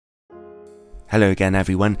Hello again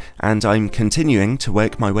everyone, and I'm continuing to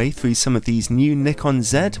work my way through some of these new Nikon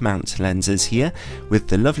Z mount lenses here with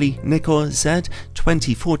the lovely Nikon Z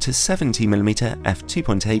 24-70mm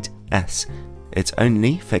f2.8s. It's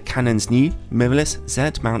only for Canon's new mirrorless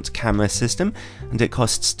Z mount camera system, and it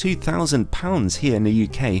costs £2,000 here in the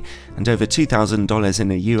UK and over $2,000 in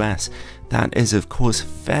the US. That is of course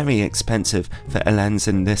very expensive for a lens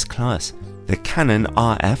in this class. The Canon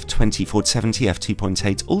RF 24-70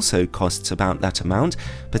 f2.8 also costs about that amount,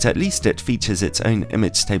 but at least it features its own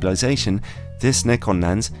image stabilization. This Nikon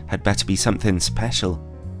lens had better be something special.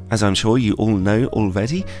 As I'm sure you all know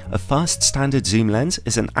already, a fast standard zoom lens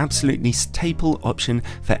is an absolutely staple option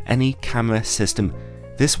for any camera system.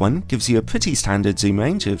 This one gives you a pretty standard zoom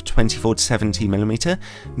range of 24-70mm,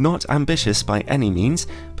 not ambitious by any means,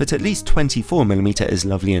 but at least 24mm is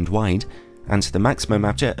lovely and wide. And the maximum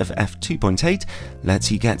aperture of f2.8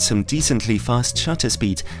 lets you get some decently fast shutter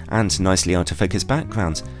speed and nicely out of focus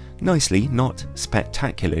backgrounds. Nicely, not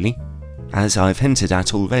spectacularly. As I've hinted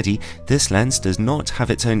at already, this lens does not have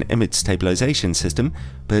its own image stabilization system,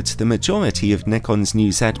 but the majority of Nikon's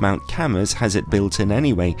new Z mount cameras has it built in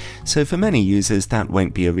anyway, so for many users that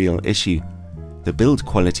won't be a real issue. The build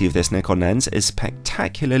quality of this Nikon lens is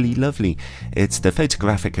spectacularly lovely. It's the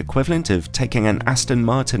photographic equivalent of taking an Aston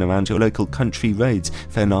Martin around your local country roads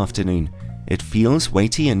for an afternoon. It feels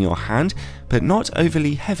weighty in your hand, but not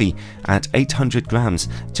overly heavy at 800 grams,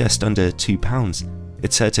 just under 2 pounds.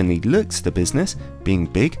 It certainly looks the business, being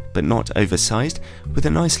big but not oversized, with a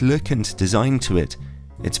nice look and design to it.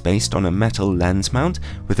 It's based on a metal lens mount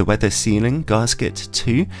with a weather sealing gasket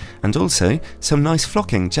too, and also some nice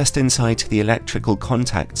flocking just inside the electrical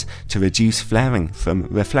contacts to reduce flaring from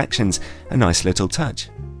reflections, a nice little touch.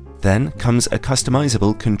 Then comes a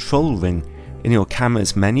customizable control ring. In your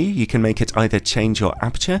camera's menu you can make it either change your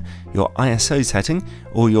aperture, your ISO setting,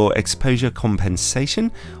 or your exposure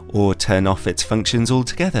compensation, or turn off its functions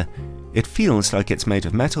altogether. It feels like it's made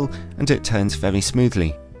of metal and it turns very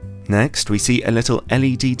smoothly. Next we see a little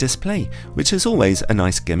LED display, which is always a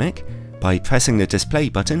nice gimmick. By pressing the display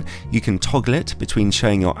button you can toggle it between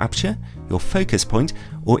showing your aperture, your focus point,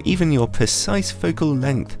 or even your precise focal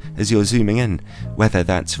length as you're zooming in. Whether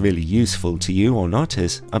that's really useful to you or not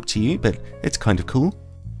is up to you, but it's kind of cool.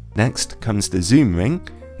 Next comes the zoom ring.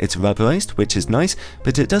 It's rubberized, which is nice,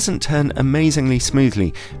 but it doesn't turn amazingly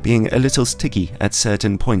smoothly, being a little sticky at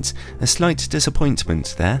certain points, a slight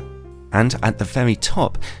disappointment there. And at the very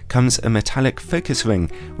top comes a metallic focus ring,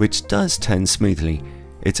 which does turn smoothly.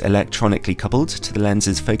 It's electronically coupled to the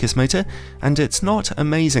lens's focus motor, and it's not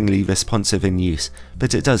amazingly responsive in use,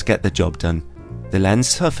 but it does get the job done. The lens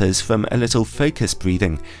suffers from a little focus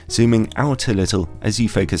breathing, zooming out a little as you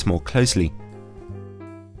focus more closely.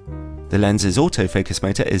 The lens's autofocus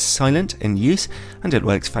motor is silent in use, and it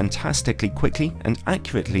works fantastically quickly and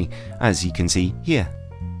accurately, as you can see here.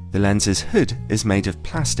 The lens's hood is made of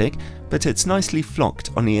plastic, but it's nicely flocked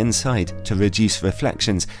on the inside to reduce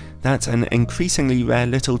reflections. That's an increasingly rare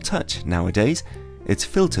little touch nowadays. Its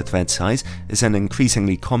filter thread size is an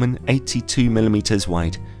increasingly common 82mm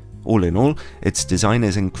wide. All in all, its design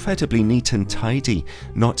is incredibly neat and tidy,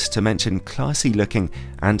 not to mention classy looking,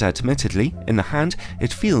 and admittedly, in the hand,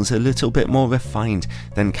 it feels a little bit more refined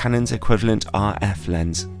than Canon's equivalent RF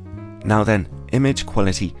lens. Now then, image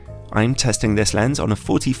quality. I'm testing this lens on a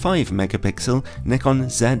 45MP Nikon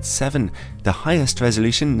Z7, the highest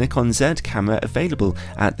resolution Nikon Z camera available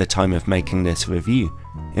at the time of making this review.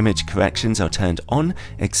 Image corrections are turned on,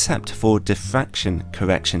 except for diffraction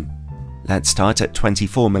correction. Let's start at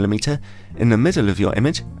 24mm. In the middle of your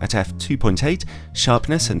image, at f2.8,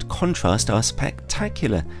 sharpness and contrast are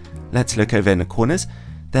spectacular. Let's look over in the corners.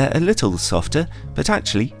 They're a little softer, but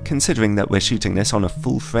actually, considering that we're shooting this on a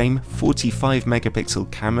full-frame 45MP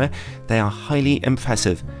camera, they are highly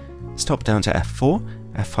impressive. Stop down to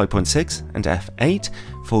f4, f5.6 and f8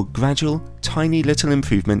 for gradual, tiny little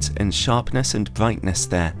improvements in sharpness and brightness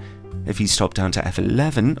there. If you stop down to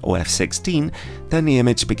f11 or f16, then the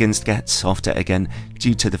image begins to get softer again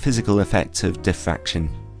due to the physical effects of diffraction.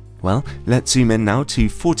 Well, let's zoom in now to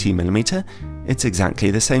 40mm. It's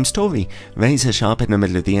exactly the same story, razor sharp in the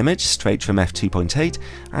middle of the image, straight from f2.8,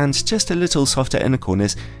 and just a little softer in the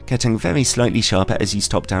corners, getting very slightly sharper as you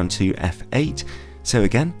stop down to f8, so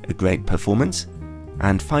again, a great performance.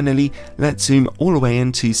 And finally, let's zoom all the way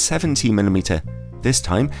into 70mm. This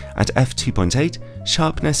time, at f2.8,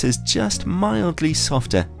 sharpness is just mildly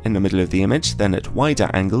softer in the middle of the image than at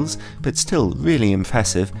wider angles, but still really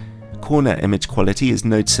impressive. Corner image quality is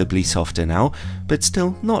noticeably softer now, but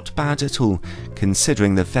still not bad at all,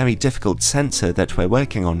 considering the very difficult sensor that we're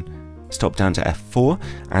working on. Stop down to f4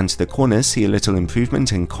 and the corners see a little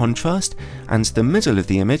improvement in contrast, and the middle of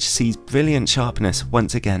the image sees brilliant sharpness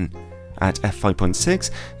once again. At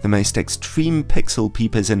f5.6, the most extreme pixel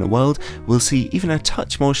peepers in the world will see even a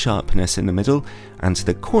touch more sharpness in the middle, and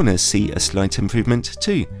the corners see a slight improvement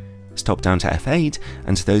too. Stop down to f8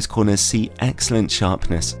 and those corners see excellent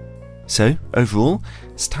sharpness. So, overall,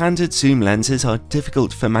 standard zoom lenses are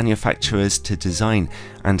difficult for manufacturers to design,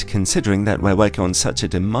 and considering that we're working on such a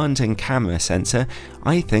demanding camera sensor,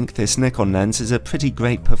 I think this Nikon lens is a pretty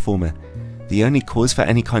great performer. The only cause for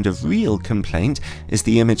any kind of real complaint is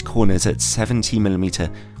the image corners at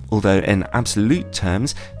 70mm, although in absolute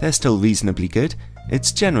terms they're still reasonably good.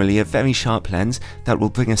 It's generally a very sharp lens that will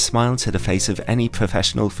bring a smile to the face of any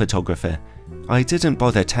professional photographer. I didn't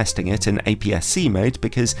bother testing it in aps-c mode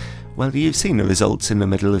because, well, you've seen the results in the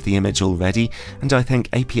middle of the image already, and I think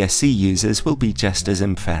aps-c users will be just as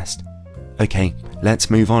impressed. Okay,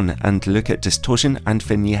 let's move on and look at distortion and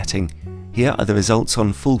vignetting. Here are the results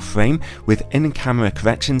on full frame with in-camera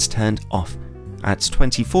corrections turned off. At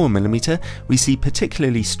 24mm, we see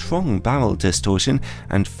particularly strong barrel distortion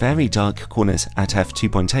and very dark corners at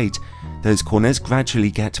f2.8. Those corners gradually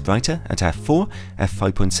get brighter at f4,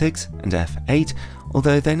 f5.6 and f8,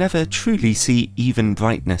 although they never truly see even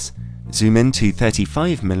brightness. Zoom in to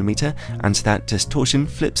 35mm and that distortion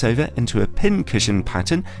flips over into a pincushion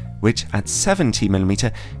pattern, which at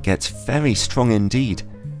 70mm gets very strong indeed.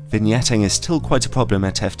 Vignetting is still quite a problem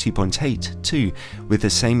at f2.8 too, with the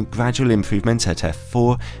same gradual improvement at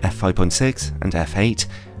f4, f5.6 and f8.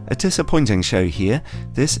 A disappointing show here.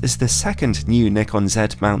 This is the second new Nikon Z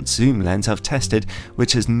mount zoom lens I've tested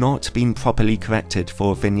which has not been properly corrected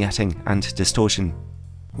for vignetting and distortion.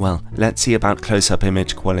 Well, let's see about close-up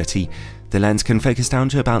image quality. The lens can focus down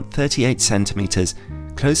to about 38cm.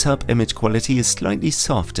 Close-up image quality is slightly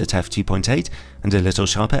soft at f2.8 and a little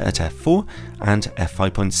sharper at f4 and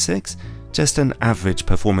f5.6, just an average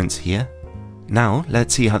performance here. Now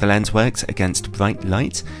let's see how the lens works against bright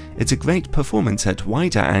light. It's a great performance at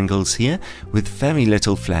wider angles here with very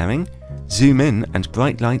little flaring. Zoom in and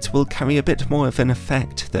bright light will carry a bit more of an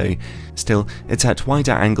effect though. Still, it's at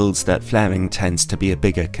wider angles that flaring tends to be a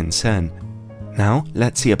bigger concern. Now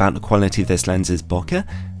let's see about the quality of this lens's bokeh.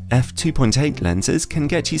 f2.8 lenses can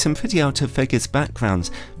get you some pretty out of focus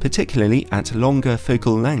backgrounds, particularly at longer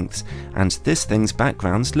focal lengths, and this thing's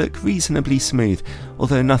backgrounds look reasonably smooth,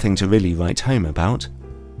 although nothing to really write home about.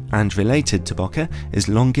 And related to bokeh is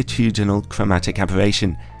longitudinal chromatic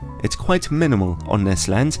aberration. It's quite minimal on this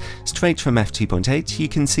lens. Straight from f2.8 you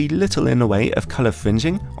can see little in the way of colour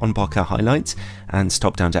fringing on bokeh highlights, and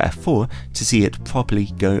stop down to f4 to see it properly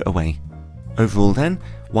go away. Overall then,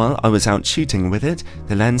 while I was out shooting with it,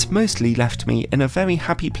 the lens mostly left me in a very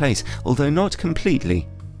happy place, although not completely.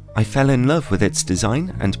 I fell in love with its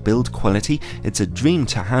design and build quality. It's a dream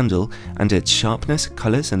to handle, and its sharpness,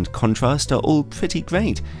 colours and contrast are all pretty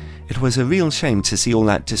great. It was a real shame to see all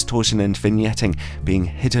that distortion and vignetting being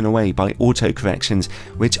hidden away by auto-corrections,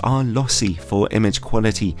 which are lossy for image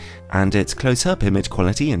quality, and its close-up image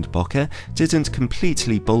quality and bokeh didn't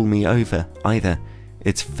completely bowl me over either.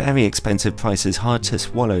 Its very expensive price is hard to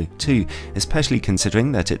swallow too, especially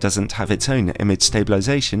considering that it doesn't have its own image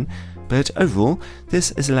stabilization, but overall,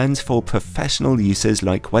 this is a lens for professional uses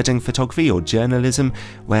like wedding photography or journalism,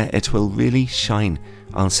 where it will really shine.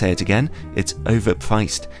 I'll say it again, it's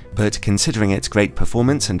overpriced, but considering its great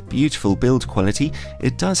performance and beautiful build quality,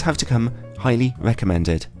 it does have to come highly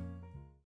recommended.